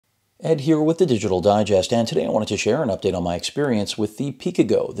Ed here with the Digital Digest, and today I wanted to share an update on my experience with the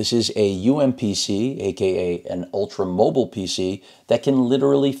Peakago. This is a UMPC, aka an ultra mobile PC, that can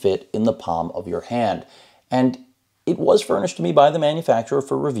literally fit in the palm of your hand. And it was furnished to me by the manufacturer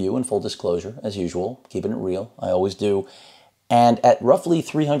for review and full disclosure, as usual, keeping it real, I always do. And at roughly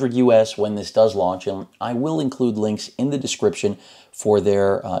 $300 US when this does launch, and I will include links in the description for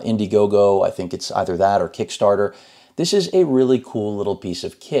their Indiegogo, I think it's either that or Kickstarter. This is a really cool little piece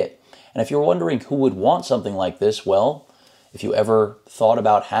of kit. And if you're wondering who would want something like this, well, if you ever thought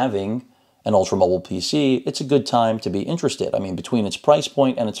about having an ultra-mobile PC, it's a good time to be interested. I mean, between its price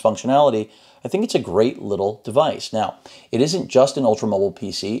point and its functionality, I think it's a great little device. Now, it isn't just an ultra-mobile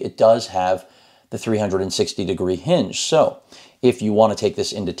PC. It does have the 360-degree hinge. So if you want to take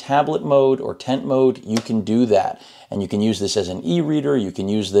this into tablet mode or tent mode, you can do that. And you can use this as an e-reader. You can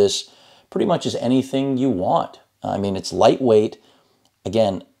use this pretty much as anything you want. I mean, it's lightweight.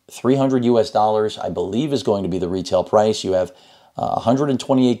 Again, $300 US, I believe, is going to be the retail price. You have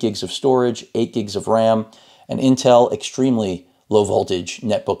 128 gigs of storage, 8 gigs of RAM, an Intel extremely low voltage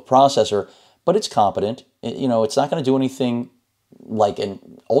netbook processor, but it's competent. It's not going to do anything like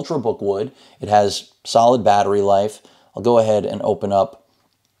an Ultrabook would. It has solid battery life. I'll go ahead and open up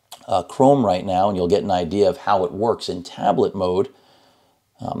Chrome right now, and you'll get an idea of how it works in tablet mode.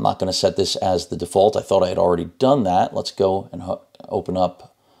 I'm not going to set this as the default. I thought I had already done that. Let's go and open up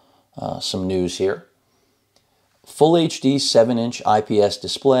some news here. Full HD 7-inch IPS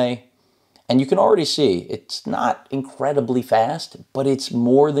display, and you can already see it's not incredibly fast, but it's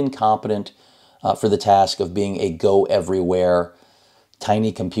more than competent for the task of being a go-everywhere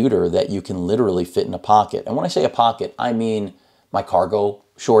tiny computer that you can literally fit in a pocket. And when I say a pocket, I mean my cargo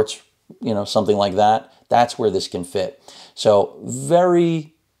shorts, something like that. That's where this can fit. So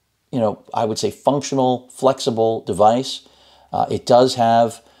very, I would say functional, flexible device. It does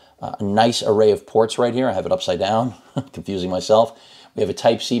have a nice array of ports right here. I have it upside down, confusing myself. We have a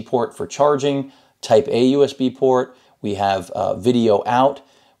Type-C port for charging, Type-A USB port. We have video out.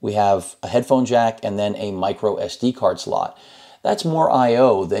 We have a headphone jack and then a micro SD card slot. That's more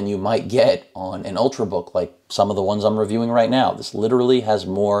I/O than you might get on an Ultrabook like some of the ones I'm reviewing right now. This literally has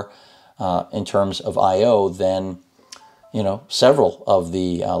more in terms of I/O than, several of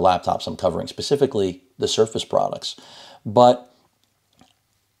the laptops I'm covering, specifically the Surface products. But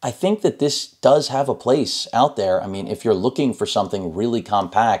I think that this does have a place out there. I mean, if you're looking for something really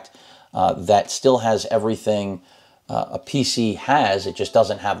compact that still has everything a PC has, it just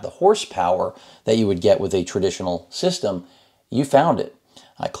doesn't have the horsepower that you would get with a traditional system, you found it.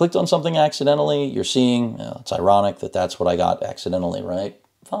 I clicked on something accidentally. You're seeing, it's ironic that that's what I got accidentally, right?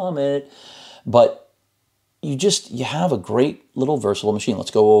 Vomit. But you have a great little versatile machine.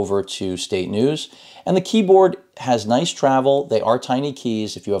 Let's go over to State News. And the keyboard has nice travel. They are tiny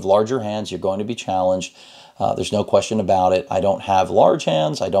keys. If you have larger hands, you're going to be challenged. There's no question about it. I don't have large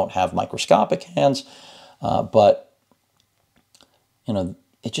hands. I don't have microscopic hands. But,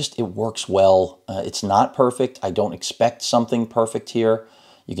 it works well. It's not perfect. I don't expect something perfect here.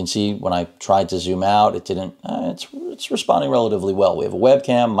 You can see when I tried to zoom out, it didn't. It's responding relatively well. We have a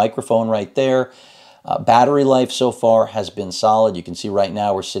webcam, microphone right there. Battery life so far has been solid. You can see right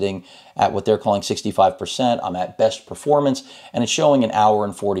now we're sitting at what they're calling 65%. I'm at best performance, and it's showing 1 hour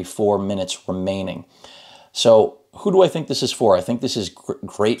and 44 minutes remaining. So who do I think this is for? I think this is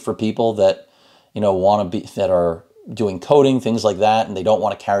great for people that, that are doing coding, things like that, and they don't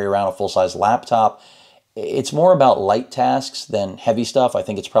want to carry around a full-size laptop. It's more about light tasks than heavy stuff. I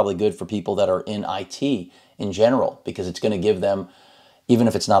think it's probably good for people that are in IT in general, because it's going to give them, even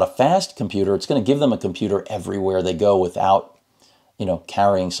if it's not a fast computer, it's going to give them a computer everywhere they go without,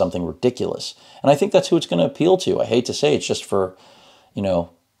 carrying something ridiculous. And I think that's who it's going to appeal to. I hate to say it's just for,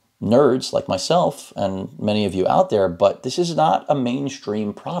 nerds like myself and many of you out there, but this is not a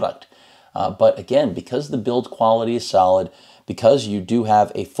mainstream product. But again, because the build quality is solid, because you do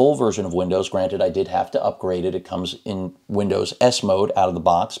have a full version of Windows, granted I did have to upgrade it. It comes in Windows S mode out of the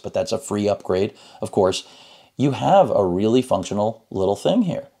box, but that's a free upgrade, of course. You have a really functional little thing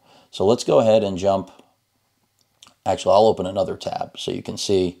here. So let's go ahead and jump. Actually, I'll open another tab so you can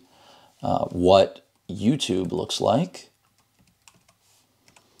see what YouTube looks like.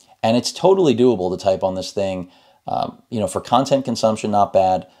 And it's totally doable to type on this thing. For content consumption, not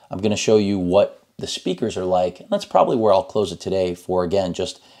bad. I'm going to show you what the speakers are like. And that's probably where I'll close it today for, again,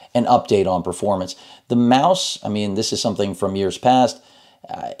 just an update on performance. The mouse, I mean, this is something from years past.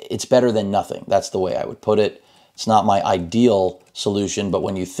 It's better than nothing. That's the way I would put it. It's not my ideal solution, but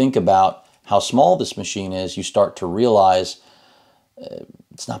when you think about how small this machine is, you start to realize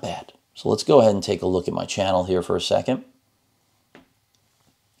it's not bad. So let's go ahead and take a look at my channel here for a second.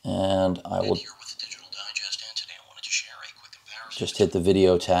 And I will just hit the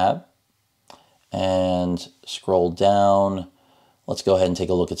video tab and scroll down. Let's go ahead and take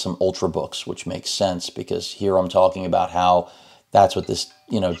a look at some Ultrabooks, which makes sense because here I'm talking about how that's what this,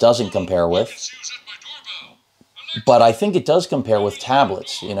 doesn't compare with. But I think it does compare with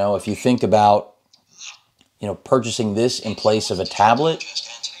tablets. If you think about, purchasing this in place of a tablet,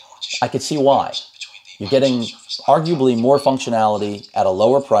 I could see why. You're getting arguably more functionality at a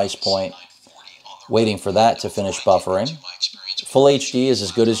lower price point, waiting for that to finish buffering. Full HD is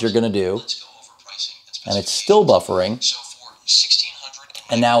as good as you're going to do, and it's still buffering,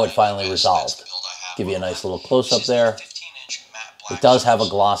 and now it finally resolved. Give you a nice little close-up there. It does have a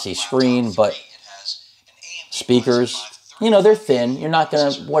glossy screen, but speakers, they're thin. You're not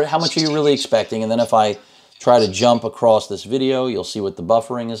going to, how much are you really expecting? And then if I try to jump across this video, you'll see what the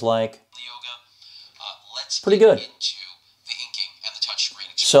buffering is like. Pretty good.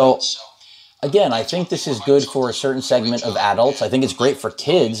 So, again, I think this is good for a certain segment of adults. I think it's great for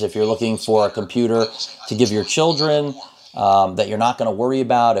kids if you're looking for a computer to give your children that you're not going to worry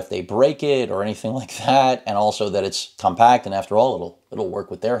about if they break it or anything like that, and also that it's compact, and after all, it'll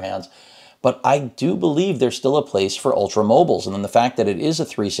work with their hands. But I do believe there's still a place for ultra mobiles, and then the fact that it is a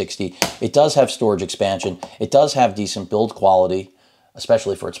 360, it does have storage expansion, it does have decent build quality,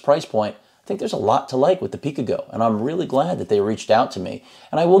 especially for its price point. I think there's a lot to like with the Peakago, and I'm really glad that they reached out to me.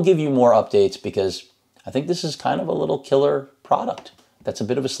 And I will give you more updates because I think this is kind of a little killer product that's a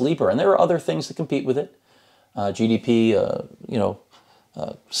bit of a sleeper. And there are other things that compete with it, GDP,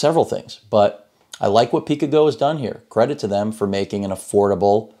 several things. But I like what Peakago has done here. Credit to them for making an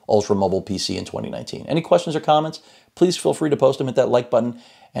affordable ultra-mobile PC in 2019. Any questions or comments, please feel free to post them. Hit that like button.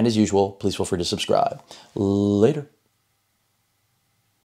 And as usual, please feel free to subscribe. Later.